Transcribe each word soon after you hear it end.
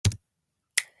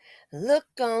Look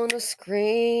on the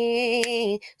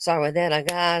screen. Sorry that I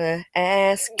gotta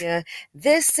ask ya.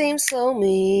 This seems so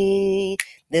mean.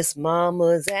 This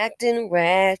mama's acting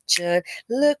ratchet.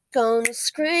 Look on the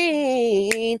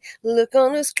screen. Look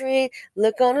on the screen.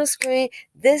 Look on the screen.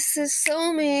 This is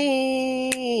so mean.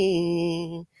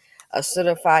 A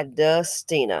certified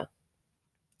Dustina.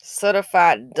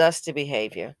 Certified dusty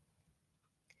behavior.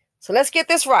 So let's get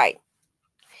this right.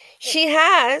 She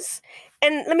has,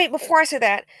 and before I say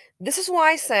that, this is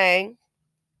why I say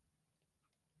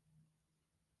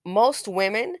most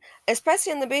women,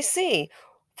 especially in the BC,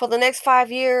 for the next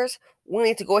 5 years, we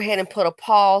need to go ahead and put a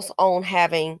pause on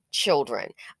having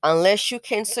children unless you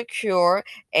can secure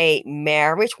a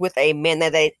marriage with a man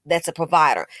that's a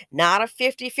provider, not a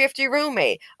 50-50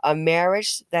 roommate, a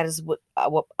marriage that is with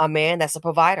a man that's a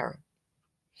provider,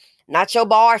 not your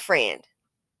boyfriend.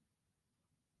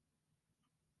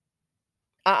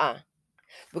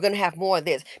 We're going to have more of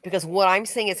this because what I'm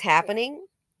seeing is happening.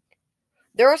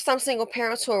 There are some single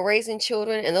parents who are raising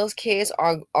children, and those kids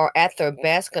are at their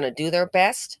best, going to do their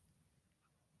best,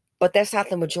 but that's not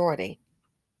the majority.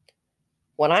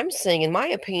 What I'm seeing, in my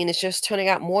opinion, is just turning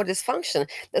out more dysfunction.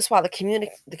 That's why the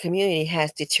community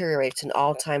has deteriorated to an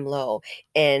all-time low.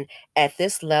 And at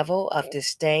this level of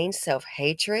disdain,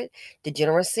 self-hatred,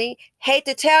 degeneracy, hate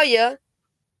to tell you,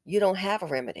 you don't have a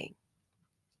remedy.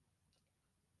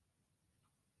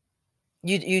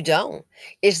 You don't.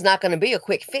 It's not going to be a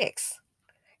quick fix.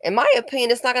 In my opinion,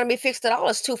 it's not going to be fixed at all.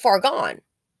 It's too far gone.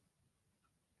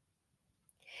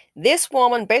 This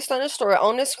woman, based on the story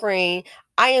on the screen,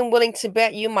 I am willing to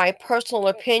bet you my personal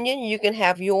opinion. You can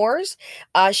have yours.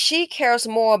 She cares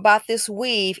more about this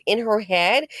weave in her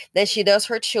head than she does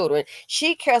her children.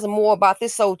 She cares more about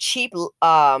this so cheap,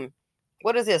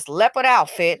 what is this, leopard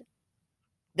outfit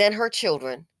than her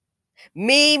children.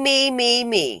 Me, me, me,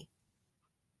 me.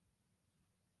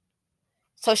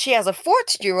 So she has a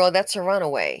 14-year-old that's a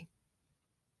runaway.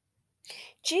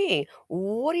 Gee,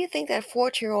 what do you think that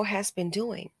 14-year-old has been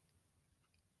doing?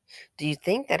 Do you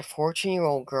think that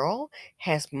 14-year-old girl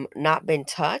has not been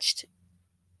touched?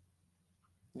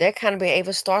 That kind of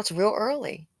behavior starts real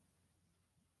early.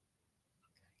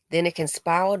 Then it can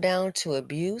spiral down to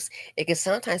abuse. It can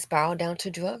sometimes spiral down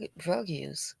to drug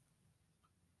use.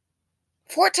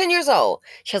 14 years old.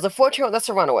 She has a 14-year-old that's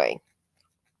a runaway.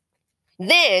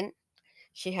 Then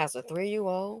she has a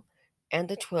 3-year-old and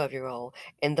the 12-year-old.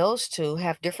 And those two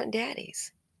have different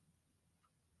daddies.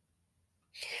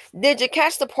 Did you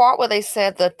catch the part where they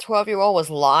said the 12-year-old was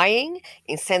lying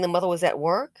and saying the mother was at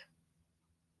work?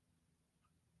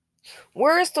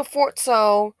 Where is the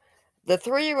so the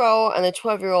 3-year-old and the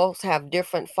 12-year-olds have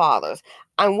different fathers.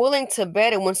 I'm willing to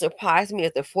bet it wouldn't surprise me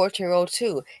if the 14-year-old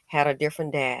too had a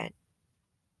different dad.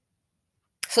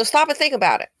 So stop and think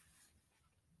about it.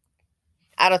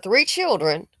 Out of 3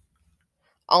 children,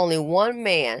 only one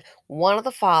man, one of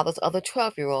the fathers of the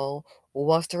 12-year-old,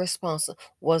 was the responsible,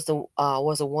 was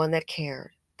the one that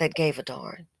cared, that gave a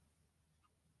darn.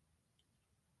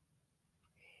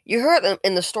 You heard them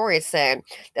in the story. It said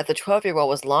that the 12-year-old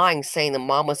was lying, saying the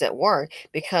mom was at work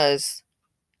because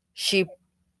she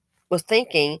was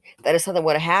thinking that if something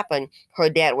would have happened, her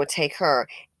dad would take her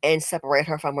and separate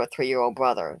her from her 3-year-old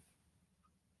brother.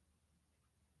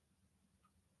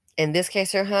 In this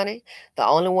case here, honey, the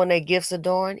only one that gives the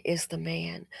darn is the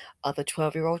man of the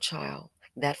 12-year-old child,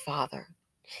 that father.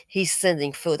 He's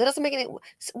sending food. That doesn't make any...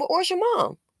 Where's your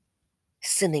mom?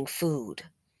 Sending food.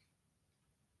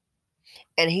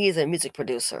 And he is a music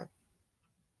producer.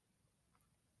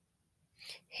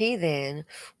 He then,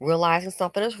 realizing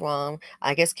something is wrong,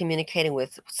 I guess communicating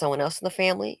with someone else in the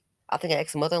family, I think an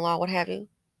ex-mother-in-law, what have you,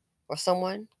 or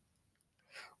someone,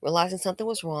 realizing something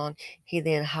was wrong, he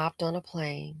then hopped on a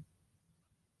plane.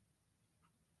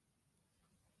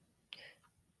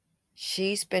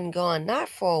 She's been gone not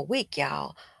for a week,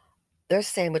 y'all. They're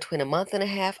saying between a month and a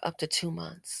half up to 2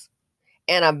 months.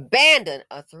 And abandoned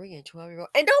a 3 and 12-year-old.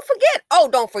 And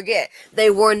don't forget, they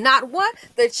were not what?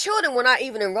 The children were not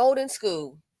even enrolled in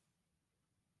school.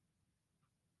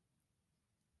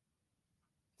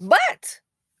 But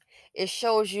it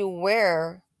shows you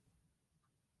where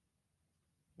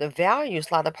the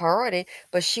values lie, the priority.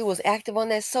 But she was active on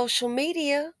that social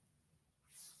media.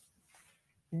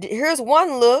 Here's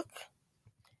one look.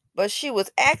 But she was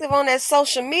active on that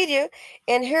social media.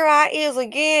 And here I is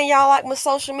again. Y'all like my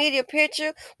social media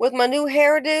picture with my new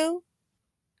hairdo?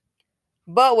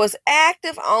 But was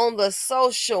active on the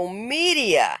social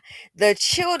media. The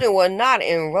children were not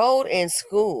enrolled in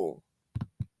school.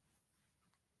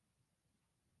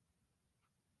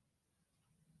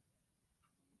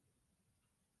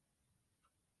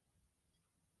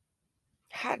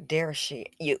 How dare she?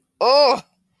 You, oh!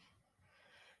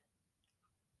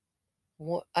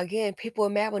 Well, again, people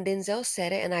were mad when Denzel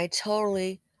said it, and I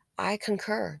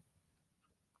concur.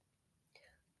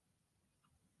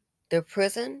 The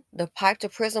pipe to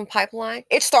prison pipeline,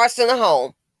 it starts in the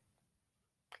home.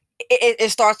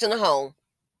 It starts in the home.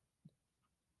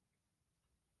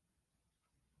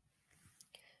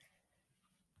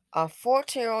 A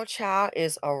 14-year-old child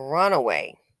is a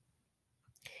runaway,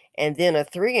 and then a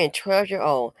 3 and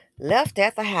 12-year-old left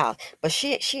at the house. But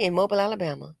she in Mobile,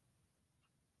 Alabama.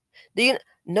 Do you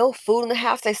no food in the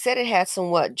house? They said it had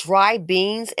some what, dry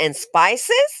beans and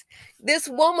spices. This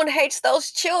woman hates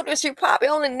those children. She probably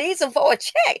only needs them for a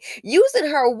check, using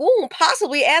her womb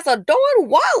possibly as a darn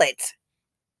wallet.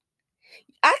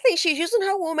 I think she's using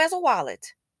her womb as a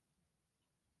wallet.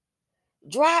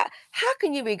 Dry. How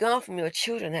can you be gone from your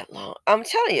children that long? I'm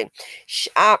telling you,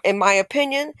 in my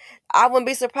opinion, I wouldn't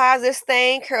be surprised this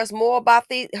thing cares more about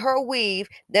her weave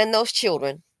than those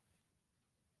children.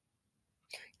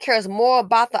 Cares more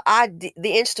about the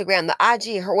Instagram, the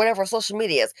IG, her whatever social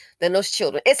media is than those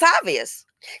children. It's obvious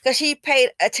because she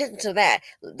paid attention to that.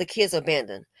 The kids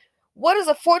abandoned. What is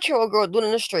a 14-year-old girl doing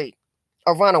in the street?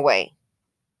 A runaway.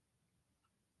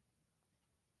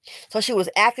 So she was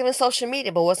active in social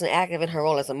media, but wasn't active in her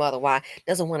role as a mother. Why?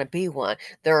 Doesn't want to be one.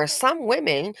 There are some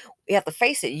women, you have to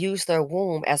face it, use their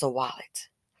womb as a wallet.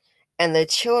 And the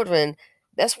children,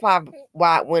 that's why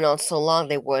it went on so long.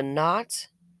 They were not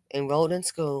enrolled in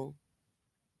school.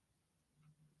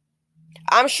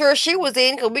 I'm sure she was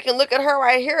in, because we can look at her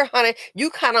right here, honey.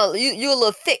 You a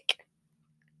little thick.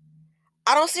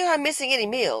 I don't see her missing any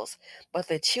meals. But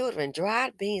the children,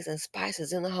 dried beans and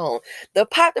spices in the home. The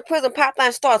pipe to prison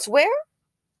pipeline starts where?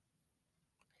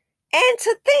 And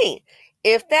to think,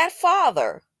 if that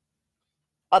father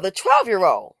of the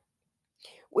 12-year-old,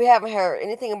 we haven't heard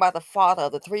anything about the father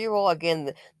of the 3-year-old.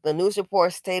 Again, the news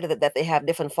report stated that they have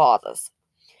different fathers.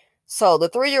 So the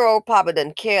 3-year-old probably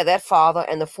doesn't care, that father,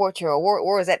 and the 14-year-old,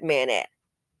 where is that man at?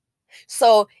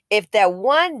 So if that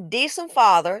one decent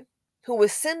father who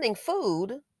was sending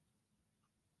food,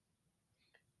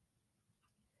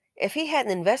 if he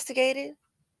hadn't investigated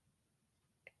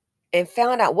and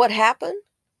found out what happened,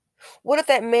 what if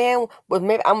that man was,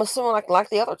 maybe, I'm assuming like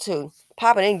the other two,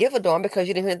 Papa didn't give a darn because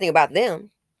you didn't hear anything about them.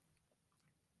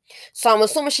 So I'm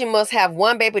assuming she must have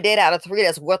one baby dad out of 3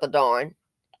 that's worth a darn.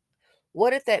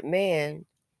 What if that man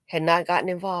had not gotten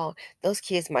involved? Those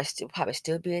kids might probably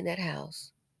still be in that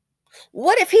house.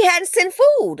 What if he hadn't sent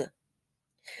food?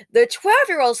 The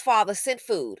 12-year-old's father sent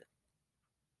food.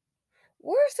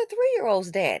 Where's the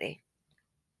 3-year-old's daddy?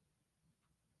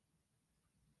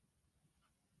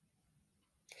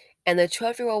 And the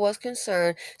 12-year-old was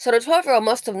concerned. So the 12-year-old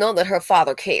must have known that her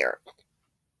father cared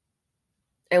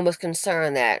and was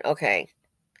concerned that, okay,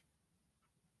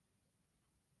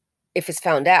 if it's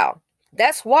found out.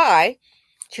 That's why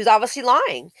she's obviously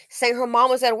lying, saying her mom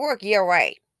was at work. Yeah,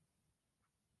 right.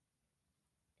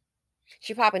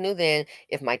 She probably knew then,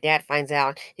 if my dad finds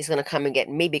out, he's going to come and get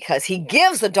me because he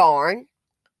gives a darn.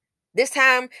 This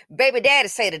time, baby daddy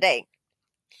saved the day.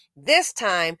 This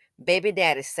time, baby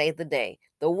daddy saved the day.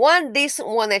 The one decent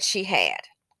one that she had.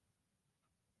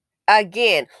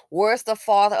 Again, where's the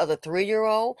father of the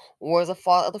 3-year-old? Where's the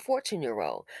father of the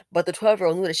 14-year-old? But the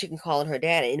 12-year-old knew that she can call on her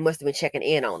daddy, and he must have been checking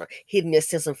in on her. He didn't just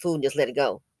send some food and just let it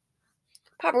go.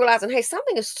 Papa realizing, hey,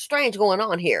 something is strange going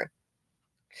on here.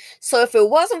 So if it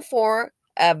wasn't for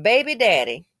a baby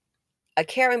daddy, a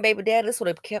caring baby daddy, this would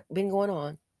have been going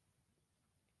on.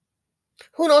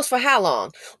 Who knows for how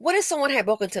long? What if someone had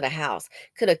broken into the house,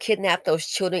 could have kidnapped those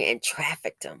children and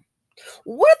trafficked them?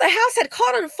 What if the house had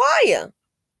caught on fire?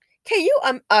 Can you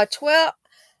a 12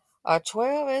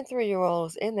 and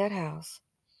 3-year-olds in that house?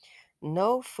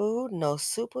 No food, no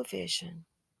supervision.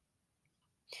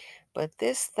 But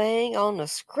this thing on the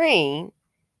screen,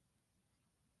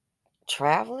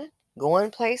 traveling, going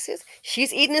places,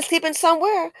 she's eating and sleeping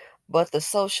somewhere, but the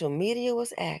social media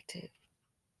was active.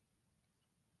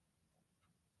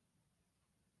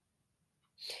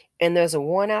 And there's a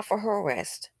warrant out for her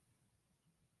arrest.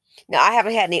 Now, I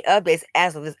haven't had any updates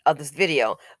as of this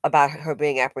video about her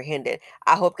being apprehended.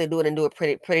 I hope they do it and do it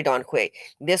pretty darn quick.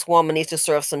 This woman needs to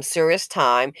serve some serious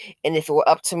time, and if it were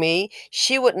up to me,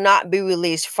 she would not be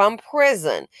released from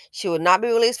prison. She would not be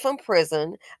released from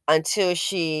prison until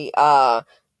she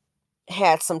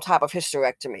had some type of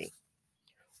hysterectomy.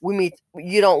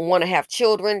 You don't want to have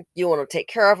children. You want to take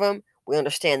care of them. We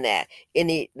understand that. They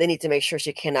need to make sure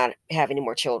she cannot have any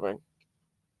more children.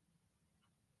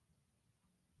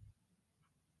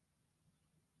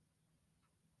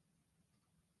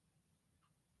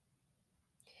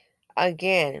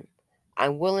 Again,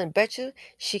 I'm willing to bet you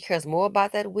she cares more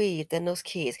about that weed than those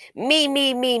kids. Me,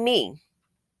 me, me, me.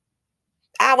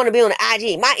 I want to be on the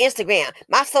IG, my Instagram,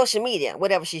 my social media,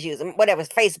 whatever she's using, whatever's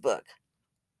Facebook.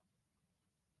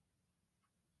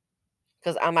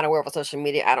 Because I'm not aware of social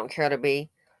media. I don't care to be.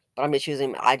 But I'm just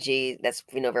using IG. That's,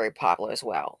 very popular as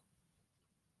well.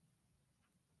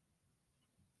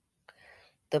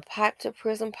 The pipe to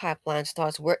prison pipeline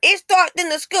starts where it starts in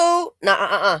the school.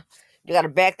 Nah, You got to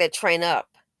back that train up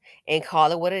and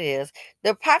call it what it is.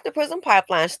 The pipe to prison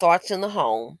pipeline starts in the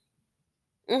home.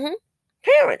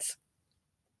 Parents.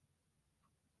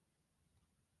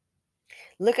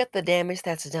 Look at the damage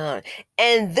that's done.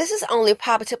 And this is only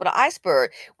pop tip of the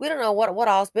iceberg. We don't know what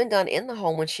all's been done in the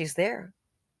home when she's there.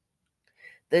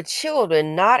 The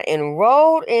children not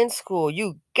enrolled in school.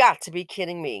 You got to be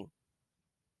kidding me.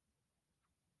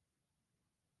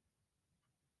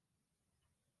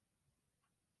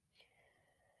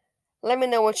 Let me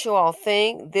know what you all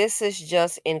think. This is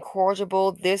just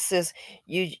incorrigible. This is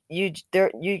you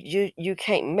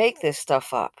can't make this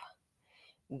stuff up.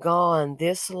 Gone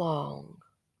this long.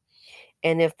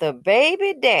 And if the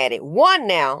baby daddy,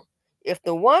 if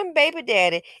the one baby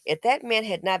daddy, if that man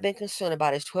had not been concerned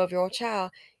about his 12-year-old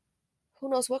child, who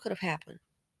knows what could have happened?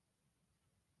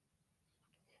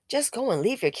 Just go and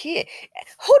leave your kid.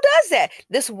 Who does that?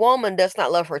 This woman does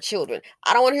not love her children.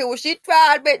 I don't want to hear what she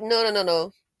tried, but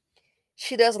no.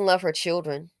 She doesn't love her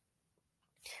children.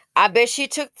 I bet she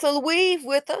took some weave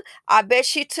with her. I bet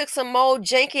she took some old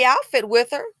janky outfit with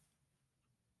her.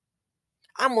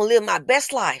 I'm going to live my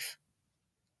best life.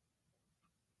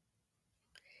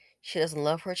 She doesn't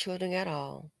love her children at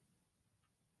all.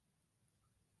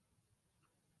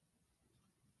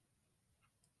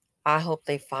 I hope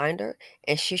they find her,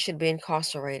 and she should be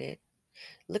incarcerated.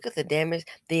 Look at the damage,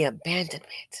 the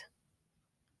abandonment.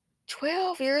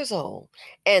 12 years old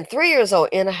and 3 years old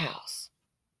in a house.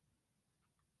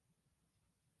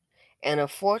 And a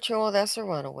 14-year-old that's a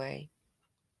runaway.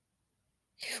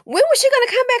 When was she going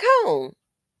to come back home?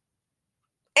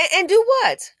 And do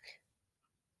what?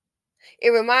 It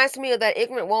reminds me of that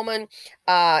ignorant woman.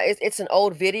 It's an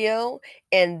old video,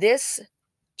 and this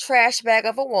trash bag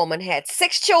of a woman had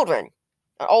 6 children.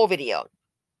 An old video.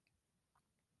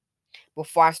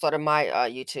 Before I started my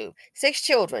YouTube. 6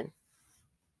 children.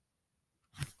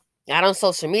 Got on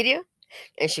social media,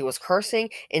 and she was cursing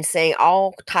and saying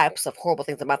all types of horrible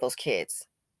things about those kids.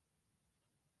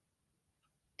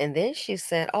 And then she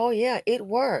said, oh yeah, it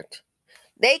worked.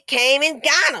 They came and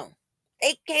got them.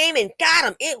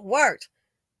 It worked.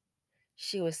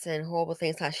 She was saying horrible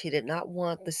things, how she did not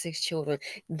want the 6 children.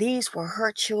 These were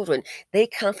her children. They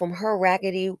come from her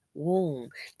raggedy womb.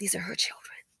 These are her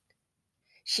children.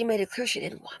 She made it clear she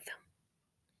didn't want them.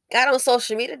 Got on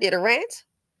social media, did a rant,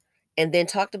 and then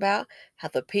talked about how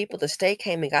the state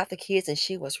came and got the kids, and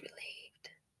she was relieved.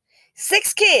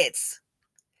 6 kids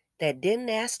that didn't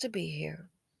ask to be here.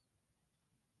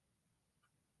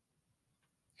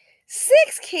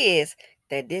 6 kids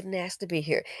that didn't ask to be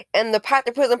here. And the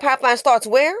prison pipeline starts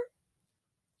where?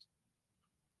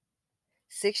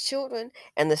 6 children,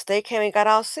 and the state came and got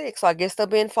all 6. So I guess they'll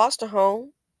be in foster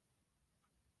home.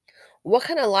 What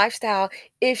kind of lifestyle,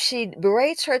 if she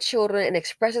berates her children and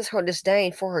expresses her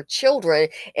disdain for her children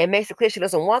and makes it clear she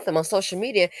doesn't want them on social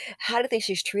media, how do you think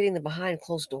she's treating them behind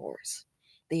closed doors?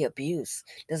 The abuse,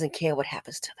 doesn't care what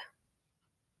happens to them.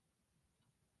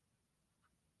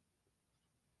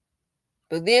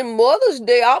 But then Mother's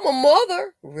Day, I'm a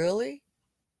mother. Really?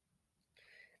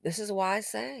 This is why I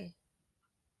say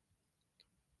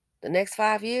the next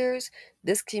 5 years,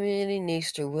 this community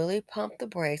needs to really pump the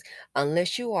brakes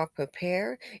unless you are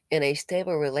prepared in a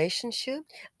stable relationship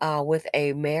with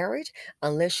a marriage,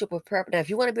 unless you're prepared. Now, if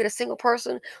you want to be a single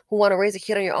person who want to raise a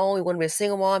kid on your own, you want to be a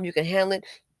single mom, you can handle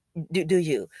it, do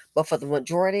you. But for the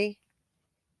majority,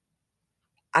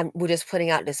 we're just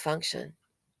putting out dysfunction.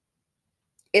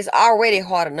 It's already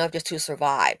hard enough just to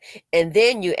survive. And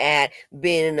then you add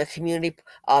being in a community,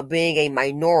 being a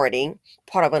minority,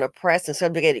 part of an oppressed and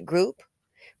subjugated group,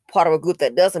 part of a group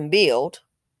that doesn't build,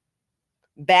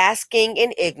 basking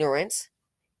in ignorance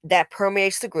that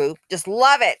permeates the group. Just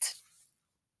love it.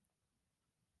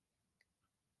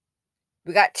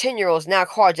 We got 10-year-olds now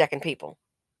carjacking people.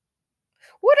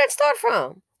 Where did it start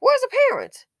from? Where's the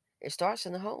parents? It starts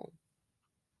in the home.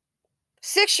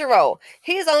 6-year-old,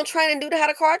 he's on training due to how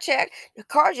to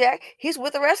carjack. He's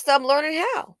with the rest of them learning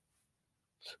how.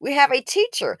 We have a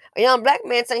teacher, a young black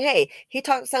man, saying, hey, he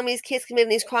talked to some of these kids committing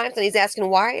these crimes, and he's asking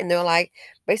why. And they're like,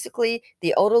 basically,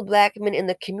 the older black men in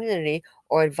the community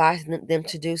are advising them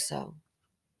to do so.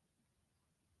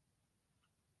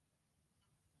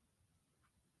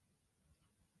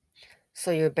 So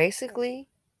you're basically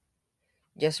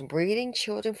just breeding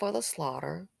children for the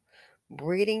slaughter,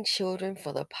 breeding children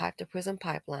for the pipe to prison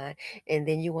pipeline, and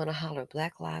then you want to holler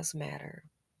Black Lives Matter.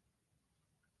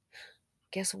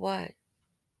 Guess what?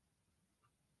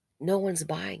 No one's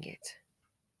buying it.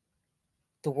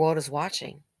 The world is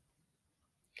watching.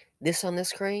 This on the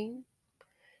screen,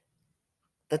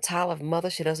 the title of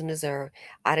mother she doesn't deserve.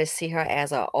 I just see her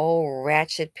as an old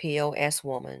ratchet POS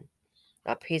woman,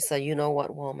 a piece of you know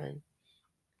what woman.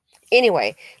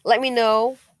 Anyway, let me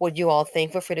know what you all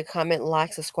think. Feel free to comment,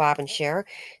 like, subscribe, and share.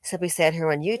 Simply said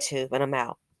here on YouTube, and I'm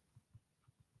out.